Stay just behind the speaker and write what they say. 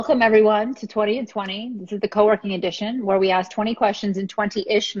Welcome everyone to 20 and 20. This is the co-working edition where we ask 20 questions in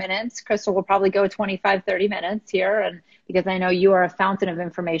 20-ish minutes. Crystal will probably go 25, 30 minutes here, and because I know you are a fountain of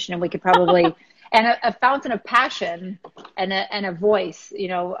information and we could probably and a fountain of passion and a voice,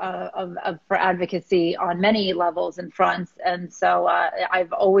 for advocacy on many levels and fronts. And so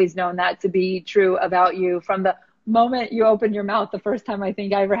I've always known that to be true about you from the moment you opened your mouth the first time I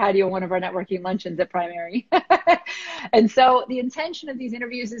think I ever had you on one of our networking luncheons at Primary. And so the intention of these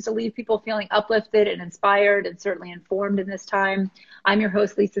interviews is to leave people feeling uplifted and inspired and certainly informed in this time. I'm your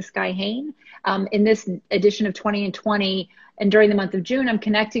host, Lisa Skye Hain. In this edition of 20 and 20, and during the month of June, I'm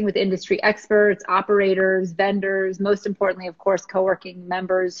connecting with industry experts, operators, vendors, most importantly, of course, co-working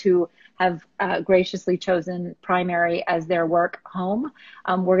members who have graciously chosen Primary as their work home.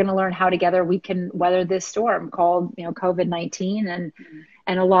 We're going to learn how together we can weather this storm called, COVID-19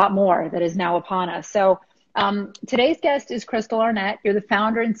 and a lot more that is now upon us. So today's guest is Crystal Arnett. You're the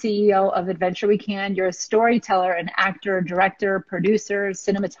founder and CEO of Adventure We Can. You're a storyteller, an actor, director, producer,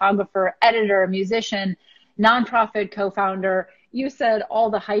 cinematographer, editor, musician, nonprofit co-founder. You said all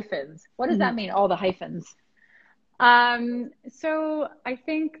the hyphens. What does that mean, all the hyphens? So I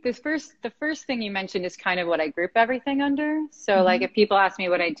think the first thing you mentioned is kind of what I group everything under. So like if people ask me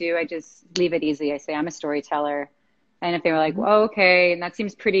what I do, I just leave it easy. I say I'm a storyteller. And if they were like, well, okay, and that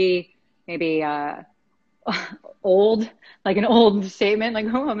seems pretty maybe old, like an old statement, like,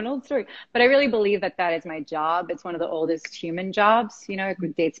 oh, I'm an old story. But I really believe that that is my job. It's one of the oldest human jobs,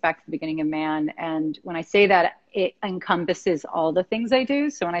 it dates back to the beginning of man. And when I say that, it encompasses all the things I do.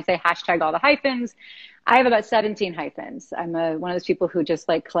 So when I say hashtag all the hyphens, I have about 17 hyphens. I'm one of those people who just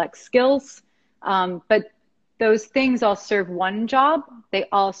like collects skills. But those things all serve one job. They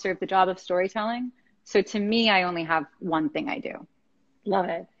all serve the job of storytelling. So to me, I only have one thing I do. Love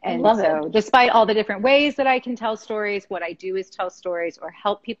it. And so despite all the different ways that I can tell stories, what I do is tell stories or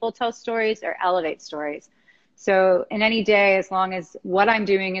help people tell stories or elevate stories. So in any day, as long as what I'm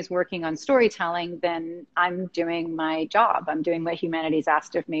doing is working on storytelling, then I'm doing my job. I'm doing what humanity's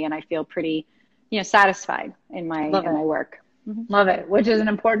asked of me. And I feel pretty, satisfied in my work. Love it, which is an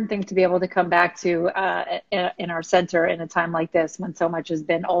important thing to be able to come back to in our center in a time like this when so much has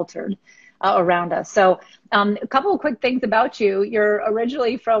been altered around us. So a couple of quick things about you. You're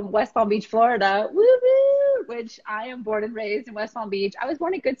originally from West Palm Beach, Florida, woo-hoo, which I am born and raised in West Palm Beach. I was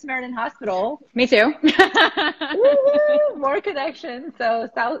born at Good Samaritan Hospital. Me too. Woo-hoo, more connections. So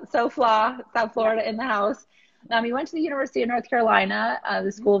South Florida in the house. You went to the University of North Carolina,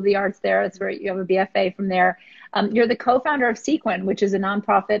 the School of the Arts there. That's where you have a BFA from there. You're the co-founder of Sequin, which is a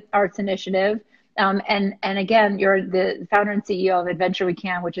nonprofit arts initiative. And again, you're the founder and CEO of Adventure We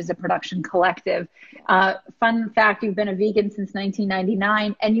Can, which is a production collective. Fun fact, you've been a vegan since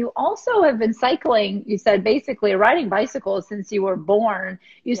 1999, and you also have been cycling, you said basically riding bicycles since you were born.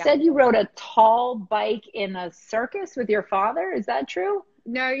 You said you rode a tall bike in a circus with your father. Is that true?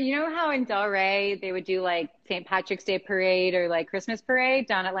 No, you know how in Delray they would do like St. Patrick's Day parade or like Christmas parade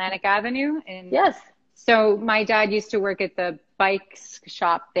down Atlantic Avenue? And yes. So my dad used to work at the bike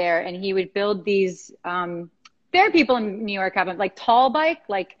shop there, and he would build these, there are people in New York have like tall bike,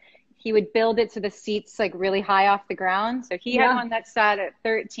 like he would build it so the seats like really high off the ground. So he had one that sat at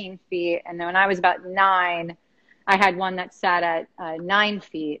 13 feet. And then when I was about 9, I had one that sat at 9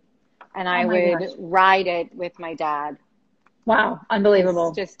 feet, and I would ride it with my dad. Wow.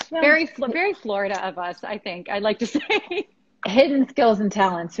 Unbelievable. It's just very Florida of us, I think I'd like to say. Hidden skills and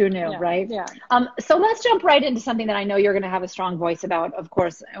talents. Who knew, right? Yeah. So let's jump right into something that I know you're going to have a strong voice about, of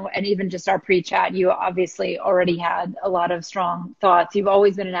course, and even just our pre-chat. You obviously already had a lot of strong thoughts. You've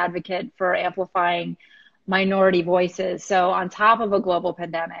always been an advocate for amplifying minority voices. So on top of a global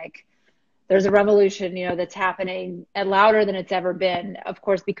pandemic, there's a revolution, that's happening and louder than it's ever been, of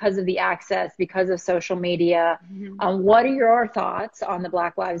course, because of the access, because of social media. What are your thoughts on the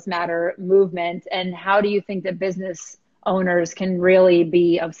Black Lives Matter movement, and how do you think that business owners can really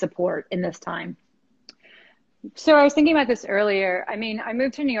be of support in this time? So I was thinking about this earlier. I mean, I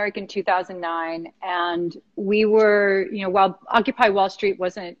moved to New York in 2009, and we were, while Occupy Wall Street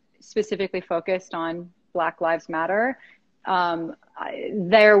wasn't specifically focused on Black Lives Matter,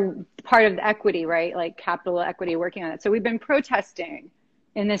 they're part of the equity, right? Like capital equity, working on it. So we've been protesting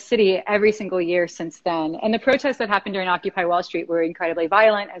in this city every single year since then. And the protests that happened during Occupy Wall Street were incredibly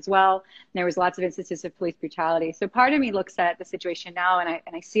violent as well. And there was lots of instances of police brutality. So part of me looks at the situation now, and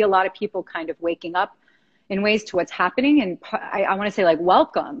I see a lot of people kind of waking up in ways to what's happening. And I want to say, like,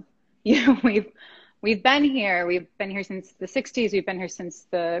 welcome. We've been here. We've been here since the 60s. We've been here since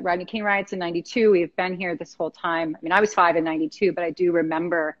the Rodney King riots in 92. We've been here this whole time. I mean, I was 5 in 92, but I do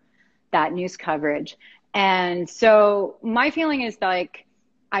remember that news coverage. And so my feeling is like,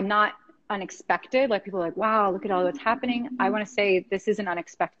 I'm not unexpected. Like people are like, wow, look at all that's happening. I want to say this isn't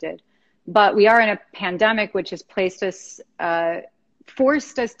unexpected, but we are in a pandemic, which has placed us,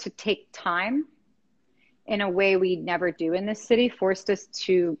 forced us to take time in a way we never do in this city, forced us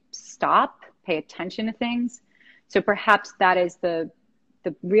to stop, pay attention to things. So perhaps that is the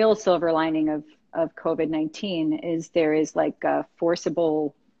real silver lining of COVID-19 is there is like a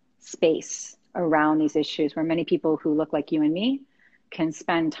forcible space around these issues where many people who look like you and me can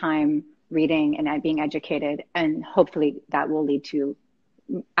spend time reading and being educated, and hopefully that will lead to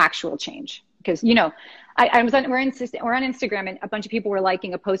actual change. Because we're on Instagram, and a bunch of people were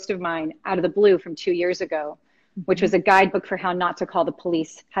liking a post of mine out of the blue from 2 years ago, which was a guidebook for how not to call the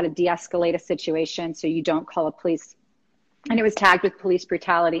police, how to de-escalate a situation so you don't call a police. And it was tagged with police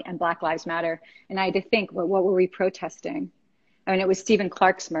brutality and Black Lives Matter. And I had to think, well, what were we protesting? I mean, it was Stephen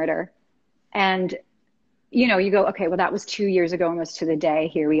Clark's murder. And, you go, okay, well, that was 2 years ago, almost to the day.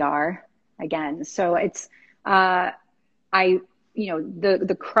 Here we are again. So it's, the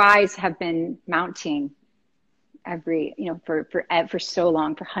cries have been mounting for so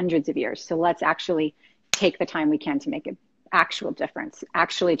long, for hundreds of years. So let's actually take the time we can to make an actual difference,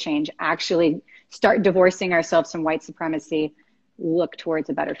 actually change, actually start divorcing ourselves from white supremacy, look towards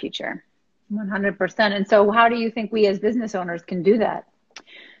a better future. 100%. And so how do you think we as business owners can do that?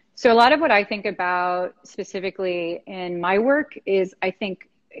 So a lot of what I think about specifically in my work is, I think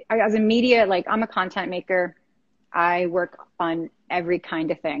as a media, like I'm a content maker, I work on every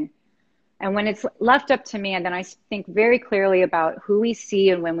kind of thing. And when it's left up to me, and then I think very clearly about who we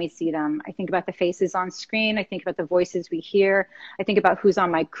see and when we see them. I think about the faces on screen. I think about the voices we hear. I think about who's on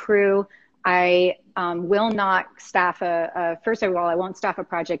my crew. I will not staff first of all, I won't staff a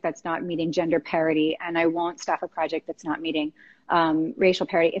project that's not meeting gender parity, and I won't staff a project that's not meeting racial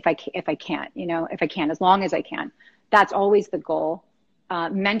parity if I can't, if I can, as long as I can. That's always the goal.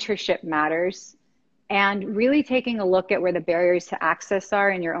 Mentorship matters. And really taking a look at where the barriers to access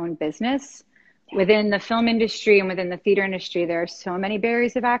are in your own business. Within the film industry and within the theater industry, there are so many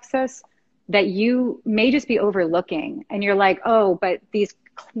barriers of access that you may just be overlooking. And you're like, oh, but these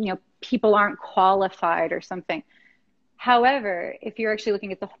people aren't qualified or something. However, if you're actually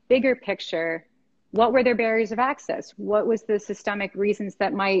looking at the bigger picture, what were their barriers of access? What was the systemic reasons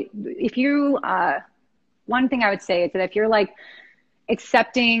that might, one thing I would say is that if you're like,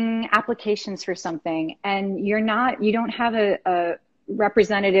 accepting applications for something and you don't have a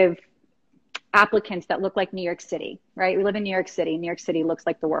representative applicants that look like New York City, right? We live in New York City. New York City looks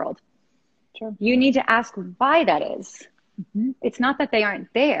like the world. Sure. You need to ask why that is. Mm-hmm. It's not that they aren't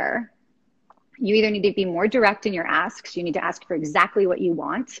there. You either need to be more direct in your asks. You need to ask for exactly what you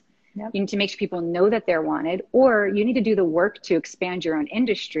want. Yep. You need to make sure people know that they're wanted, or you need to do the work to expand your own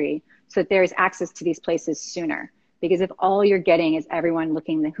industry so that there's access to these places sooner. Because if all you're getting is everyone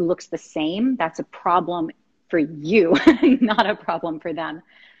who looks the same, that's a problem for you, not a problem for them.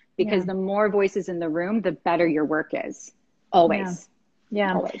 Because the more voices in the room, the better your work is. Always.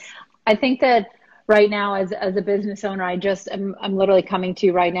 Yeah. Always. I think that right now, as a business owner, I'm literally coming to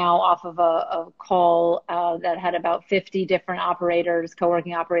you right now off of a call that had about 50 different operators,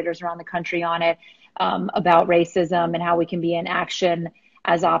 co-working operators around the country on it, about racism and how we can be in action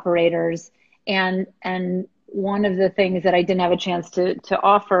as operators. And one of the things that I didn't have a chance to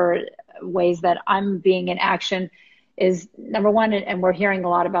offer, ways that I'm being in action, is number one, and we're hearing a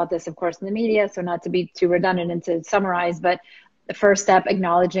lot about this, of course, in the media, so not to be too redundant and to summarize, but the first step,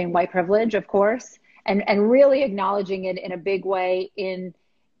 acknowledging white privilege, of course, and really acknowledging it in a big way in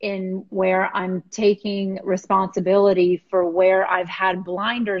where I'm taking responsibility for where I've had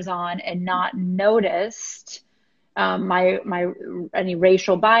blinders on and not noticed any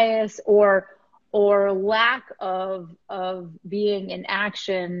racial bias or lack of being in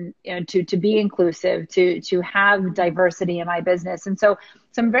action, to be inclusive, to have diversity in my business. And so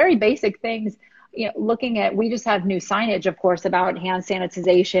some very basic things, looking at, we just have new signage, of course, about hand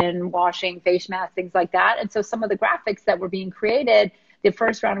sanitization, washing, face masks, things like that. And so some of the graphics that were being created, the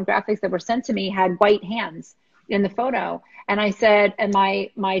first round of graphics that were sent to me had white hands in the photo. And I said, and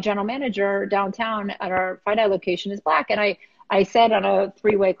my general manager downtown at our FiDi location is Black. And I said on a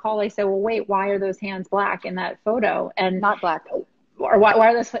three-way call, I said, well, wait, why are those hands Black in that photo? And not Black. Or why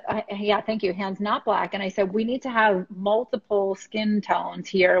are those, yeah, thank you, hands not Black. And I said, we need to have multiple skin tones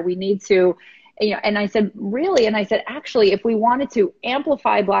here. We need to, and I said, really? And I said, actually, if we wanted to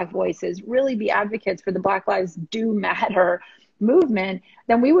amplify Black voices, really be advocates for the Black Lives Do Matter movement,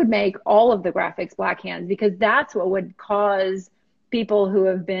 then we would make all of the graphics Black hands, because that's what would cause people who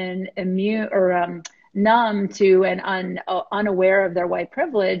have been immune or numb to and unaware of their white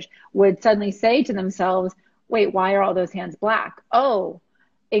privilege would suddenly say to themselves, wait, why are all those hands Black? Oh,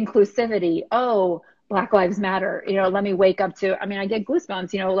 inclusivity. Oh, Black Lives Matter. Let me wake up to, I mean, I get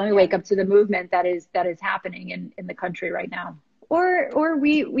goosebumps, let me Yeah. wake up to the movement that is happening in the country right now. Or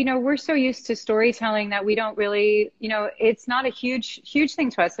we're so used to storytelling that we don't really, it's not a huge thing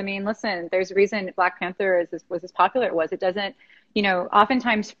to us. I mean, listen, there's a reason Black Panther was as popular it was. It doesn't,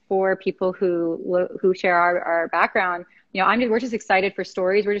 oftentimes for people who share our background, we're just excited for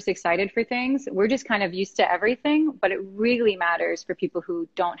stories. We're just excited for things. We're just kind of used to everything, but it really matters for people who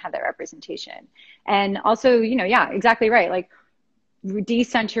don't have that representation. And also, yeah, exactly right. Like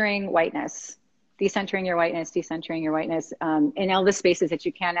decentering whiteness, decentering your whiteness in all the spaces that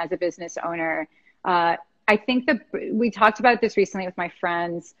you can as a business owner. I think we talked about this recently with my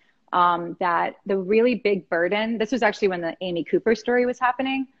friends, that the really big burden, this was actually when the Amy Cooper story was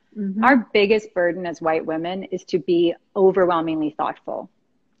happening. Mm-hmm. Our biggest burden as white women is to be overwhelmingly thoughtful.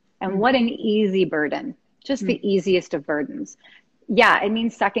 And what an easy burden, just the easiest of burdens. Yeah, it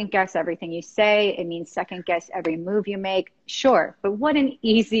means second guess everything you say. It means second guess every move you make. Sure, but what an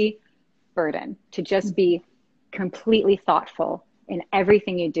easy burden to just be completely thoughtful in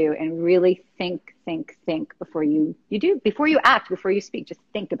everything you do and really think before you act, before you speak. Just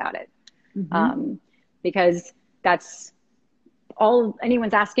think about it. Because that's all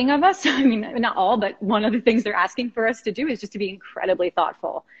anyone's asking of us. I mean, not all, but one of the things they're asking for us to do is just to be incredibly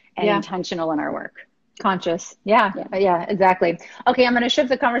thoughtful and intentional in our work. Conscious. Yeah, exactly. Okay, I'm going to shift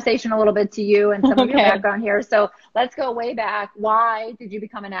the conversation a little bit to you and some of your background here. So let's go way back. Why did you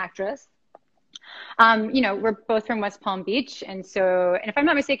become an actress? We're both from West Palm Beach. And if I'm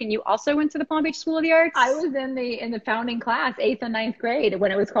not mistaken, you also went to the Palm Beach School of the Arts? I was in the founding class, 8th and 9th grade,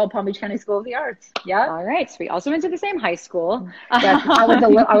 when it was called Palm Beach County School of the Arts. Yeah. All right. So we also went to the same high school. Yes, I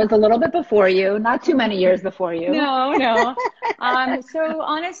was a little bit before you, not too many years before you. No. So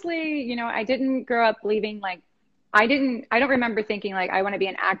honestly, I didn't grow up believing I don't remember thinking I want to be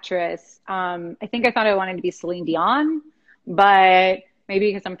an actress. I think I thought I wanted to be Celine Dion, but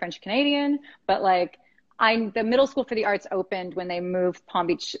maybe because I'm French Canadian, but the middle school for the arts opened when they moved Palm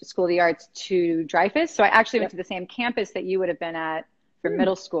Beach School of the Arts to Dreyfus. So I actually went to the same campus that you would have been at for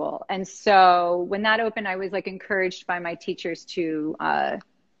middle school. And so when that opened, I was encouraged by my teachers to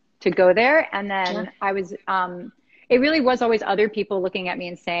go there. And then I was, it really was always other people looking at me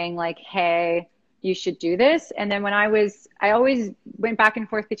and saying hey, you should do this. And then I always went back and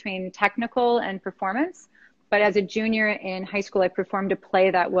forth between technical and performance. But as a junior in high school, I performed a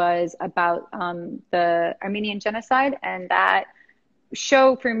play that was about the Armenian genocide. And that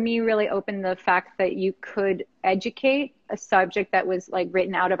show for me really opened the fact that you could educate a subject that was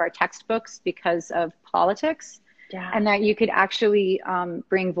written out of our textbooks because of politics. Yeah. And that you could actually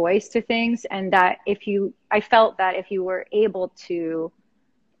bring voice to things. And that I felt that if you were able to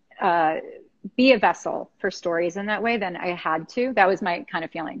be a vessel for stories in that way, then I had to. That was my kind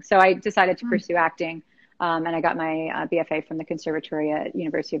of feeling. So I decided to pursue acting. And I got my BFA from the Conservatory at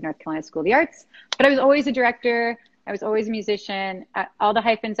University of North Carolina School of the Arts. But I was always a director. I was always a musician. All the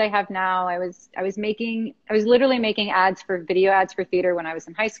hyphens I have now, I was literally making video ads for theater when I was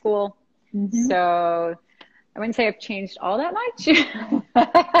in high school. Mm-hmm. So I wouldn't say I've changed all that much.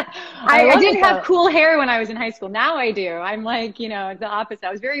 I didn't have cool hair when I was in high school. Now I do. I'm the opposite.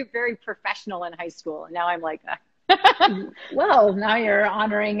 I was very, very professional in high school. And now I'm well, now you're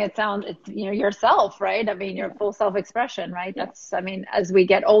honoring it's yourself, right? I mean, your full self-expression, right? That's, I mean, as we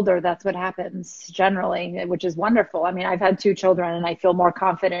get older, that's what happens generally, which is wonderful. I mean, I've had 2 children and I feel more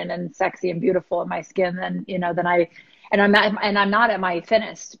confident and sexy and beautiful in my skin and I'm not at my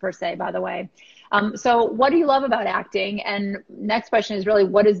thinnest per se, by the way. So what do you love about acting? And next question is really,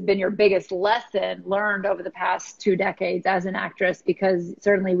 what has been your biggest lesson learned over the past 2 decades as an actress? Because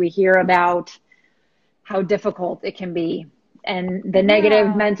certainly we hear about how difficult it can be and the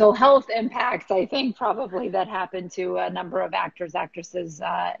negative mental health impacts, I think probably that happen to a number of actresses,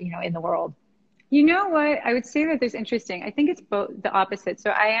 in the world. You know what? I would say that there's interesting. I think it's both the opposite.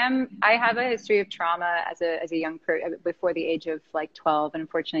 So I have a history of trauma as a young person before the age of 12, and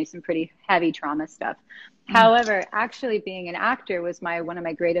unfortunately some pretty heavy trauma stuff. However, actually being an actor was one of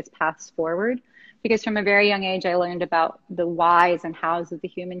my greatest paths forward, because from a very young age, I learned about the whys and hows of the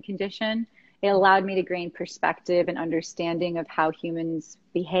human condition. It allowed me to gain perspective and understanding of how humans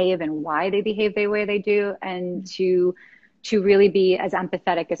behave and why they behave the way they do, and to really be as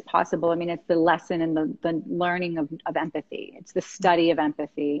empathetic as possible. I mean, it's the lesson and the learning of empathy. It's the study of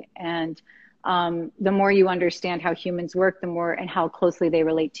empathy. And the more you understand how humans work, the more and how closely they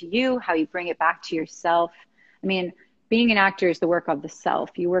relate to you, how you bring it back to yourself. I mean, being an actor is the work of the self.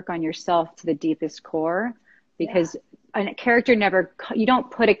 You work on yourself to the deepest core, because a character never, you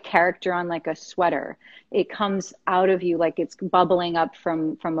don't put a character on like a sweater. It comes out of you like it's bubbling up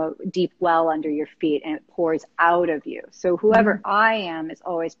from a deep well under your feet, and it pours out of you. So whoever I am is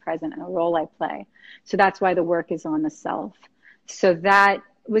always present in a role I play. So that's why the work is on the self. So that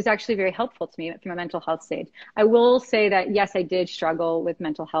was actually very helpful to me from a mental health stage. I will say that, yes, I did struggle with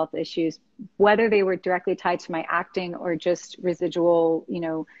mental health issues, whether they were directly tied to my acting or just residual,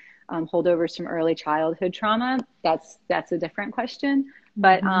 holdovers from early childhood trauma. That's a different question.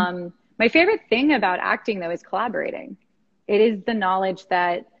 But my favorite thing about acting, though, is collaborating. It is the knowledge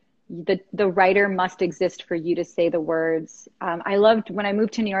that the writer must exist for you to say the words. I loved when I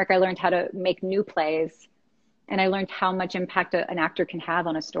moved to New York, I learned how to make new plays. And I learned how much impact an actor can have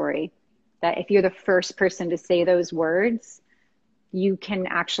on a story. That if you're the first person to say those words, you can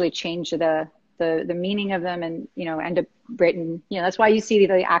actually change the meaning of them, and end up written. That's why you see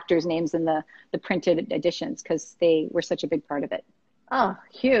the actors' names in the printed editions, because they were such a big part of it. Oh,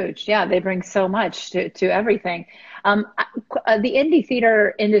 huge. Yeah, they bring so much to everything. The indie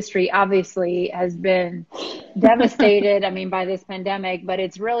theater industry obviously has been devastated, by this pandemic, but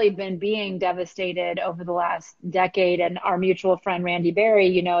it's really been being devastated over the last decade. And our mutual friend, Randy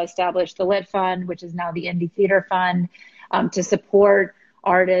Berry, established the Lit Fund, which is now the Indie Theater Fund, to support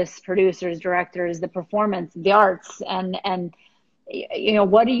artists, producers, directors, the performance, the arts. And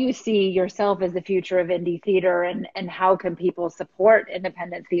what do you see yourself as the future of indie theater, and how can people support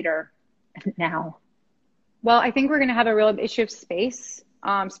independent theater now? Well, I think we're going to have a real issue of space.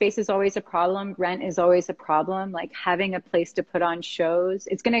 Space is always a problem. Rent is always a problem. Like having a place to put on shows,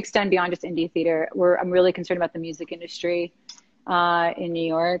 it's going to extend beyond just indie theater. I'm really concerned about the music industry in New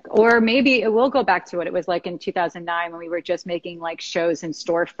York, or maybe it will go back to what it was like in 2009 when we were just making like shows in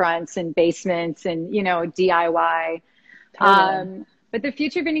storefronts and basements and DIY. Totally. But the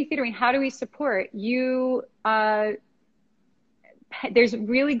future of indie theater, how do we support you? There's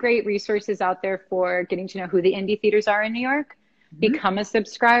really great resources out there for getting to know who the indie theaters are in New York. Become a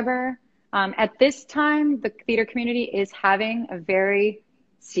subscriber. At this time, the theater community is having a very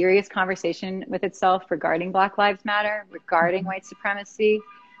serious conversation with itself regarding Black Lives Matter, regarding white supremacy.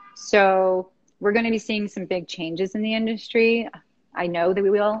 So we're going to be seeing some big changes in the industry. I know that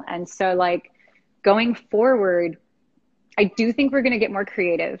we will. And so going forward, I do think we're going to get more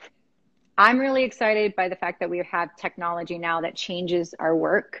creative. I'm really excited by the fact that we have technology now that changes our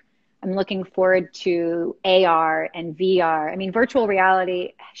work. I'm looking forward to AR and VR. Virtual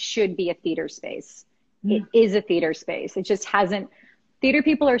reality should be a theater space. It is a theater space. It just hasn't. Theater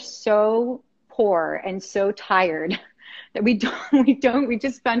people are so poor and so tired that we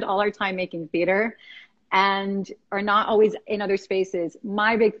just spend all our time making theater and are not always in other spaces.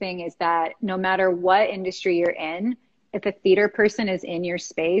 My big thing is that no matter what industry you're in, if a theater person is in your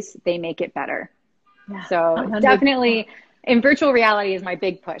space, they make it better. Yeah, so 100%. Definitely in virtual reality is my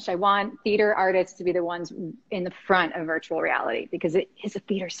big push. I want theater artists to be the ones in the front of virtual reality because it is a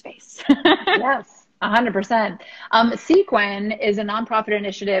theater space. Yes, 100%. Sequin is a nonprofit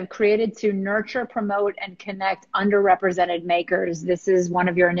initiative created to nurture, promote, and connect underrepresented makers. This is one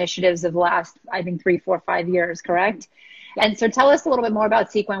of your initiatives of the last, I think, 3, 4, 5 years, correct? And so tell us a little bit more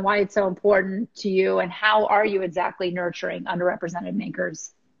about Sequin, why it's so important to you, and how are you exactly nurturing underrepresented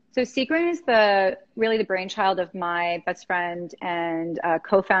makers? So Sequin is really the brainchild of my best friend and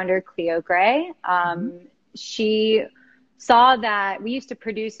co-founder, Cleo Gray. She saw that we used to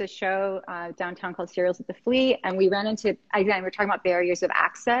produce a show downtown called Serials at the Flea, and we ran into, again, we're talking about barriers of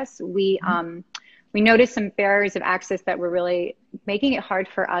access. We noticed some barriers of access that were really making it hard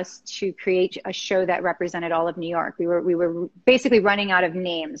for us to create a show that represented all of New York. We were basically running out of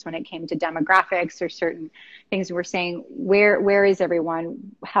names when it came to demographics or certain things. We were saying, where is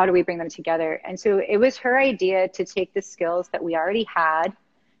everyone? How do we bring them together? And so it was her idea to take the skills that we already had.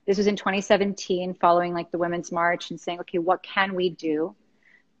 This was in 2017, following the Women's March, and saying, okay, what can we do?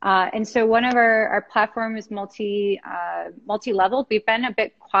 And so one of our platform is multi-leveled. We've been a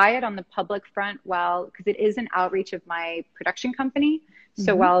bit quiet on the public front because it is an outreach of my production company.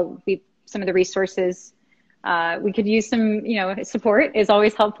 So while some of the resources, we could use some, support is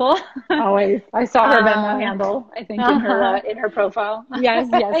always helpful. Always. I saw her Venmo handle, I think, in her profile. Yes.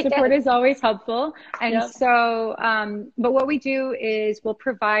 Support is always helpful. And so, but what we do is we'll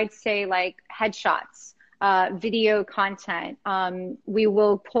provide, say, headshots, video content. We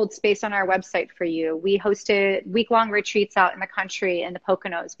will hold space on our website for you. We hosted week-long retreats out in the country in the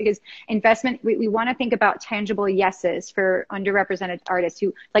Poconos because investment, we want to think about tangible yeses for underrepresented artists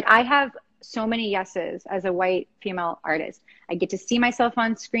who, I have so many yeses as a white female artist. I get to see myself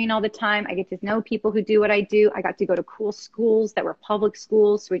on screen all the time. I get to know people who do what I do. I got to go to cool schools that were public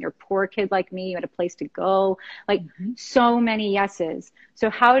schools. So when you're a poor kid like me, you had a place to go. Like so many yeses. So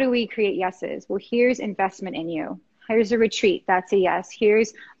how do we create yeses? Well, here's investment in you. Here's a retreat. That's a yes.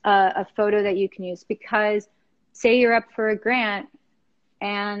 Here's a photo that you can use, because say you're up for a grant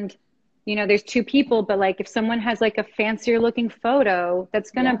and you know, there's two people, but like if someone has like a fancier looking photo, that's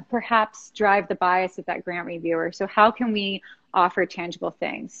going to perhaps drive the bias of that grant reviewer. So how can we offer tangible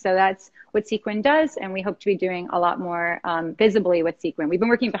things? So that's what Sequin does. And we hope to be doing a lot more visibly with Sequin. We've been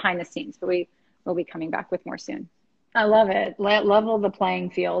working behind the scenes, but we will be coming back with more soon. I love it. Level the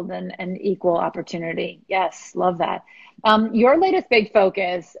playing field and equal opportunity. Yes, love that. Your latest big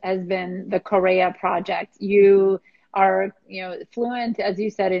focus has been the Korea project. You are, you know, fluent, as you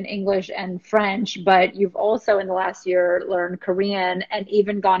said, in English and French, but you've also in the last year learned Korean and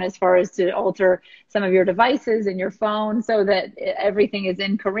even gone as far as to alter some of your devices in your phone so that everything is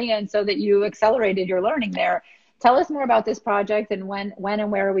in Korean, so that you accelerated your learning there. Tell us more about this project, and when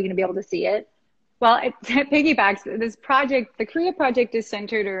and where are we going to be able to see it? Well, it piggybacks. This project, the Korea project, is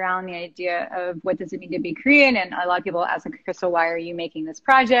centered around the idea of what does it mean to be Korean? And a lot of people ask, Crystal, why are you making this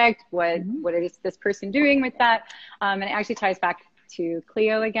project? What is this person doing with that? And it actually ties back to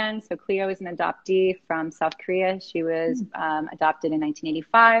Cleo again. So Cleo is an adoptee from South Korea. She was adopted in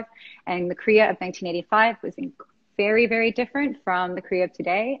 1985. And the Korea of 1985 was very, very different from the Korea of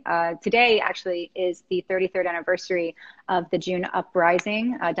today. Today actually is the 33rd anniversary of the June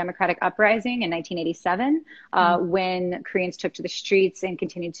uprising, democratic uprising in 1987, when Koreans took to the streets and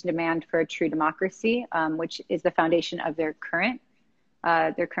continued to demand for a true democracy, which is the foundation of their current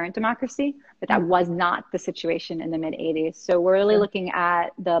democracy. But that was not the situation in the mid 80s. So we're really looking at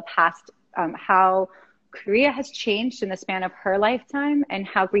the past, how Korea has changed in the span of her lifetime and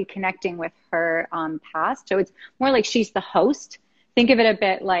how reconnecting with her past. So it's more like she's the host. Think of it a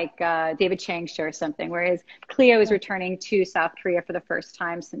bit like David Chang's show or something, whereas Cleo is returning to South Korea for the first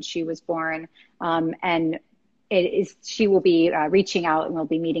time since she was born. And she will be reaching out and we'll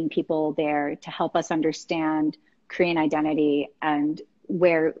be meeting people there to help us understand Korean identity and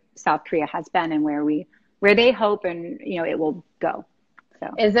where South Korea has been and where they hope and, you know, it will go. So.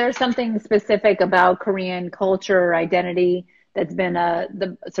 Is there something specific about Korean culture or identity that's been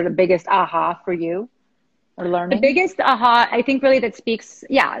the sort of biggest aha for you or learning? The biggest aha, I think really that speaks,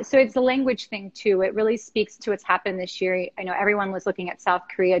 so it's a language thing too. It really speaks to what's happened this year. I know everyone was looking at South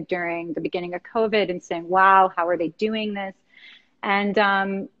Korea during the beginning of COVID and saying, wow, how are they doing this? And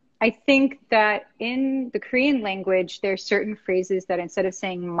I think that in the Korean language, there's certain phrases that instead of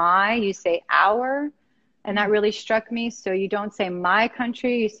saying my, you say our. And that really struck me. So you don't say my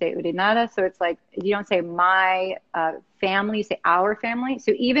country, you say urinara. So it's like, you don't say my family, you say our family.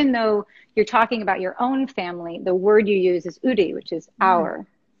 So even though you're talking about your own family, the word you use is uri, which is our.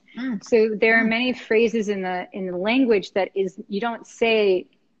 So there are many phrases in the language that is, you don't say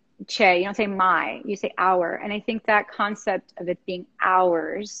che, you don't say my, you say our. And I think that concept of it being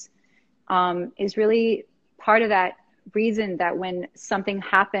ours is really part of that reason that when something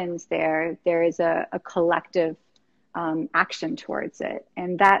happens there is a collective action towards it.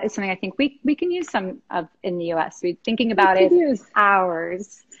 And that is something I think we can use some of in the US. We're thinking about it as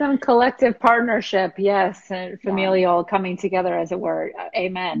ours. Some collective partnership, yes, and familial coming together, as it were.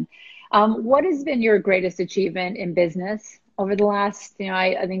 Amen. What has been your greatest achievement in business over the last,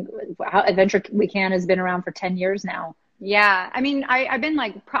 I think Adventure We Can has been around for 10 years now. Yeah. I mean, I've been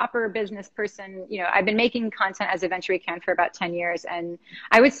like proper business person. I've been making content as Adventure We Can for about 10 years. And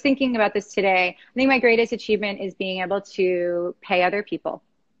I was thinking about this today. I think my greatest achievement is being able to pay other people,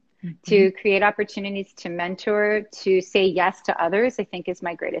 to create opportunities to mentor, to say yes to others, I think is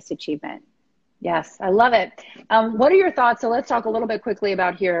my greatest achievement. Yes, I love it. What are your thoughts? So let's talk a little bit quickly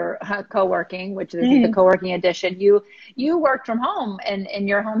about here co-working, which is the co-working edition. You worked from home in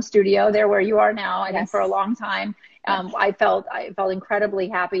your home studio there where you are now, I think for a long time. I felt incredibly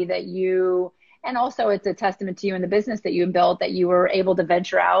happy that you, and also it's a testament to you and the business that you built, that you were able to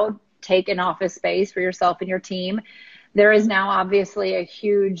venture out, take an office space for yourself and your team. There is now obviously a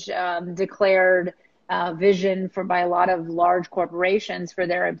huge declared vision by a lot of large corporations for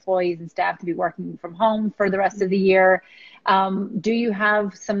their employees and staff to be working from home for the rest of the year. Do you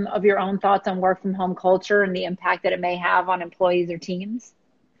have some of your own thoughts on work from home culture and the impact that it may have on employees or teams?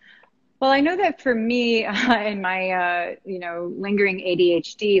 Well, I know that for me in my, lingering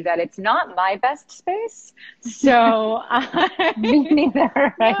ADHD, that it's not my best space. So me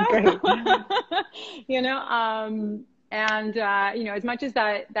neither. I agree. As much as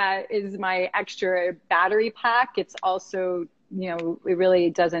that is my extra battery pack, it's also it really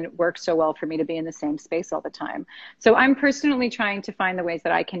doesn't work so well for me to be in the same space all the time. So I'm personally trying to find the ways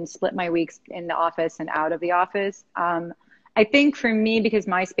that I can split my weeks in the office and out of the office. I think for me, because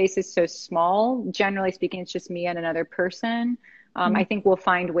my space is so small, generally speaking, it's just me and another person. I think we'll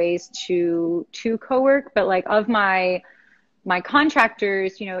find ways to co-work, but like of my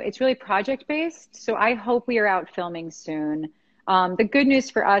contractors, it's really project based. So I hope we are out filming soon. The good news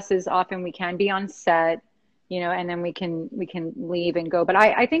for us is often we can be on set, and then we can leave and go. But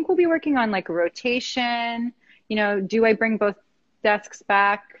I think we'll be working on like a rotation. Do I bring both desks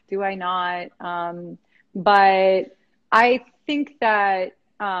back? Do I not? But I think that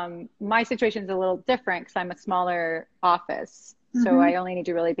my situation is a little different because I'm a smaller office. So I only need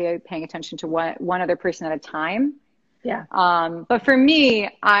to really be paying attention to one other person at a time. Yeah. But for me,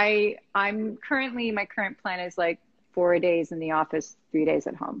 I'm currently, my current plan is like 4 days in the office, 3 days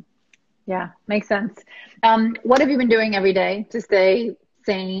at home. Yeah, makes sense. What have you been doing every day to stay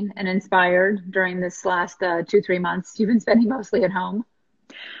sane and inspired during this last 2-3 months? You've been spending mostly at home.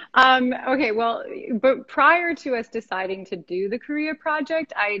 Okay, well, but prior to us deciding to do the Korea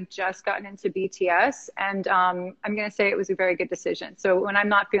project, I had just gotten into BTS, and I'm going to say it was a very good decision. So when I'm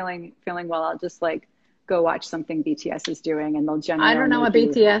not feeling well, I'll just like go watch something BTS is doing, and they'll generally. I don't know what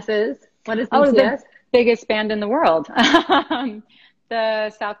BTS is. What is BTS? Oh, the biggest band in the world. The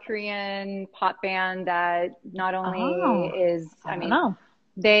South Korean pop band that not only is, I mean,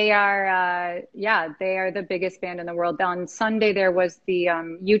 they are, they are the biggest band in the world. On Sunday, there was the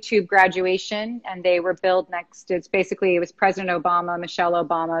YouTube graduation, and they were billed next. It was President Obama, Michelle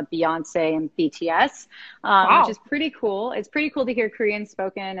Obama, Beyonce, and BTS, which is pretty cool. It's pretty cool to hear Korean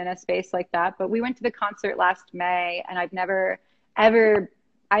spoken in a space like that. But we went to the concert last May, and I've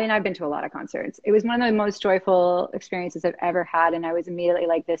been to a lot of concerts. It was one of the most joyful experiences I've ever had. And I was immediately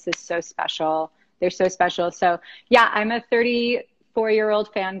like, this is so special. They're so special. So yeah, I'm a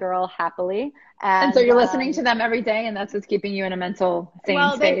 34-year-old fangirl happily. And so you're listening to them every day, and that's what's keeping you in a mental sane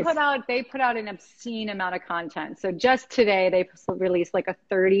space. They put out an obscene amount of content. So just today they released like a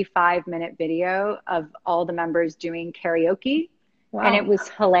 35-minute video of all the members doing karaoke. Wow. And it was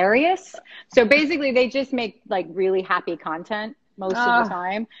hilarious. So basically they just make like really happy content most of the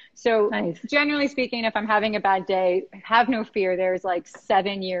time. So generally speaking, if I'm having a bad day, have no fear. There's like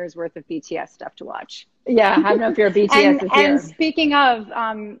 7 years worth of BTS stuff to watch. Yeah, have no fear. BTS is here. And speaking of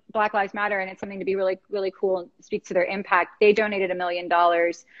Black Lives Matter, and it's something to be really, really cool and speak to their impact, they donated $1 million,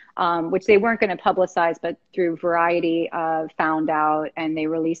 which they weren't going to publicize, but through Variety found out, and they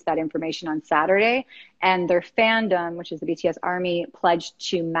released that information on Saturday. And their fandom, which is the BTS Army, pledged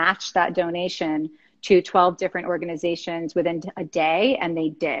to match that donation to 12 different organizations within a day, and they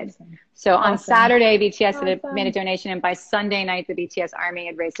did. So on Saturday, BTS had made a donation, and by Sunday night, the BTS Army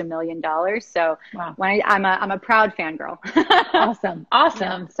had raised $1 million. So I'm a proud fangirl. Awesome.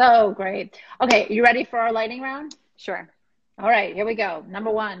 Yeah. So great. Okay, you ready for our lightning round? Sure. All right, here we go. Number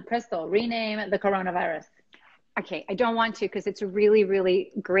 1, Crystal, rename the coronavirus. Okay, I don't want to because it's a really,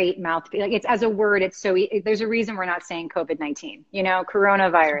 really great mouthfeel. Like it's as a word, it's so. There's a reason we're not saying COVID-19.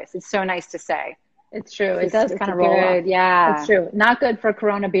 Coronavirus. It's so nice to say. It's true. It does kind of roll off. Yeah. It's true. Not good for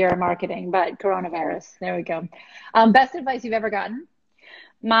Corona beer marketing, but coronavirus. There we go. Best advice you've ever gotten?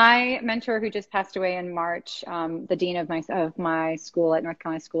 My mentor, who just passed away in March, the dean of my school at North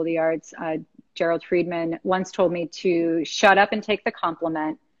Carolina School of the Arts, Gerald Friedman, once told me to shut up and take the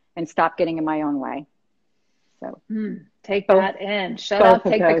compliment and stop getting in my own way. So take that in. Shut up,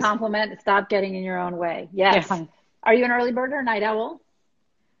 take the compliment, stop getting in your own way. Yes. Yeah. Are you an early bird or a night owl?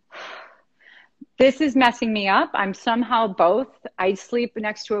 This is messing me up. I'm somehow both. I sleep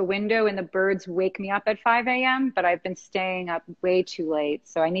next to a window and the birds wake me up at 5 a.m., but I've been staying up way too late.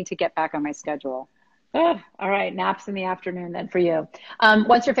 So I need to get back on my schedule. All right. Naps in the afternoon then for you.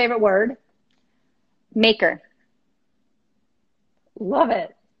 What's your favorite word? Maker. Love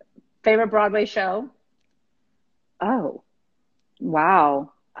it. Favorite Broadway show? Oh,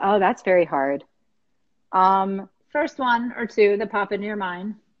 wow. Oh, that's very hard. First one or two that pop into your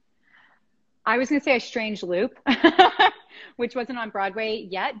mind. I was going to say A Strange Loop, which wasn't on Broadway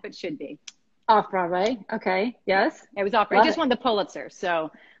yet, but should be. Off Broadway. Okay. Yes. It was off Broadway. It just won the Pulitzer.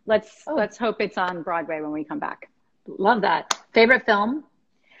 So let's hope it's on Broadway when we come back. Love that. Favorite film?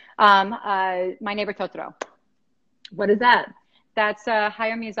 My Neighbor Totoro. What is that? That's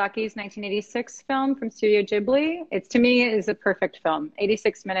Hayao Miyazaki's 1986 film from Studio Ghibli. It's, to me, is a perfect film.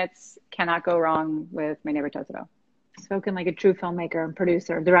 86 minutes, cannot go wrong with My Neighbor Totoro. Spoken like a true filmmaker and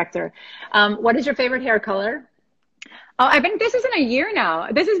producer, director. What is your favorite hair color? Oh, this isn't a year now.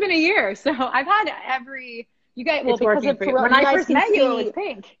 This has been a year. So I've had You guys, well, It's because working of for you. Corona, When you I guys first can met you, it was see.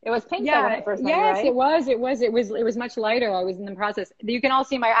 pink. It was pink though when Yeah, I first met you, yes, right? it was much lighter. I was in the process. You can all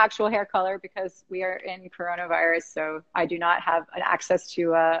see my actual hair color because we are in coronavirus, so I do not have an access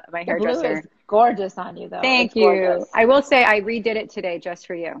to my The blue is hairdresser. gorgeous on you, though. It's Thank gorgeous. you. I will say I redid it today just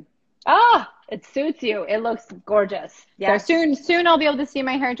for you. Ah, it suits you. It looks gorgeous. So Yes. soon I'll be able to see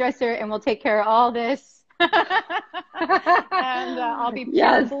my hairdresser and we'll take care of all this. And I'll be pure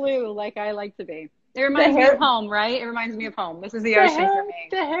Yes. blue like I like to be. It The reminds me of hair, home, right? It reminds me of home. This is the the ocean hair, for me.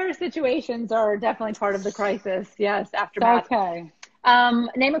 the hair situations are definitely part of the crisis. Yes, It's aftermath. okay.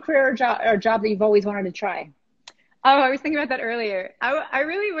 Name a career or job that you've always wanted to try. Oh, I was thinking about that earlier. I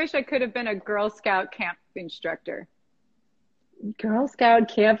really wish I could have been a Girl Scout camp instructor. Girl Scout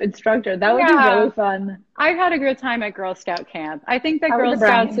camp instructor. That would be Yeah, really fun. I've had a good time at Girl Scout camp. I think that How was Girl the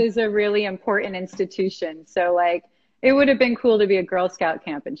Scouts brownie? is a really important institution. So, like, it would have been cool to be a Girl Scout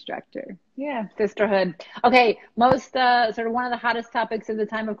camp instructor. Yeah, sisterhood. Okay, most sort of one of the hottest topics at the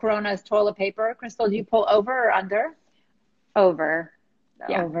time of Corona is toilet paper. Crystal, do you pull over or under? Over.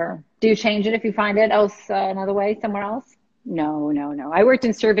 Yeah. Over. Do you change it if you find it else another way somewhere else? No, no, no. I worked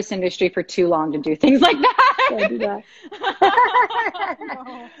in service industry for too long to do things like Don't do that.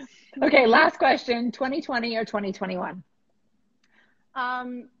 that. Okay, last question. 2020 or 2021?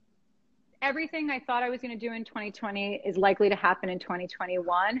 Um, Everything I thought I was going to do in 2020 is likely to happen in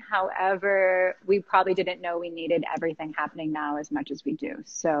 2021. However, we probably didn't know we needed everything happening now as much as we do.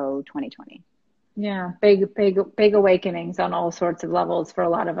 So 2020. Yeah, big awakenings on all sorts of levels for a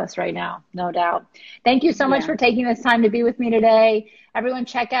lot of us right now, no doubt. Thank you so much Yeah. for taking this time to be with me today. Everyone,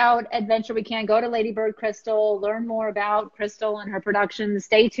 check out Adventure We Can. Go to Lady Bird Crystal, learn more about Crystal and her productions.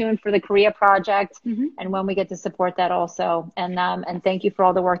 Stay tuned for the Korea project Hmm. and when we get to support that also. And thank you for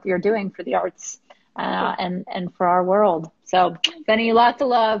all the work that you're doing for the arts and for our world. So sending you lots of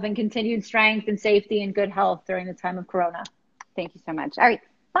love and continued strength and safety and good health during the time of Corona. Thank you so much. All right.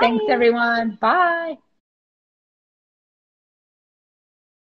 Thanks, Bye. everyone. Bye.